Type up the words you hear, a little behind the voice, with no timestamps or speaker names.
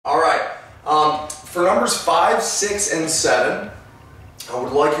For numbers 5, 6, and 7, I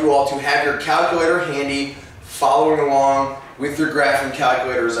would like you all to have your calculator handy, following along with your graphing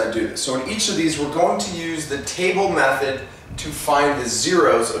calculator as I do this. So in each of these, we're going to use the table method to find the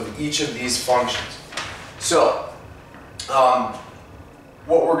zeros of each of these functions. So,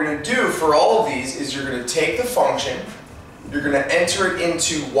 what we're going to do for all of these is you're going to take the function, you're going to enter it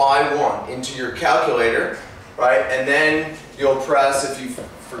into y1, into your calculator, right? And then you'll press, if you've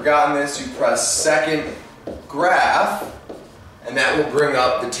forgotten this, you press second graph, and that will bring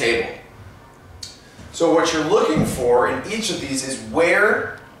up the table. So what you're looking for in each of these is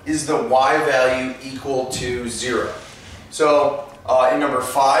where is the y value equal to 0. So in number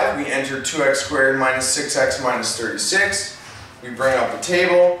 5, we enter 2x squared minus 6x minus 36. We bring up the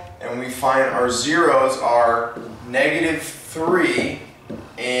table, and we find our zeros are -3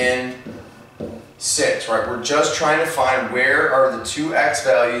 and 6, right? We're just trying to find where are the two x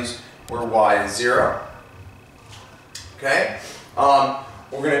values where y is 0. Okay?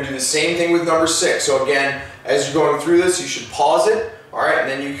 We're going to do the same thing with number 6. So again, as you're going through this, you should pause it, all right, and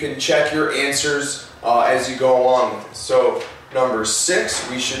then you can check your answers as you go along with this. So number 6,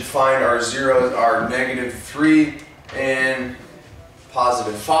 we should find our zeros are -3 and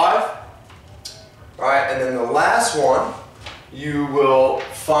 +5. All right, and then the last one, you will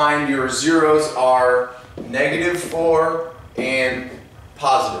find your zeros are -4 and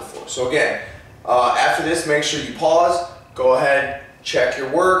 +4. So again, after this, make sure you pause, go ahead, check your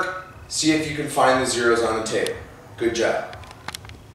work, see if you can find the zeros on the table. Good job.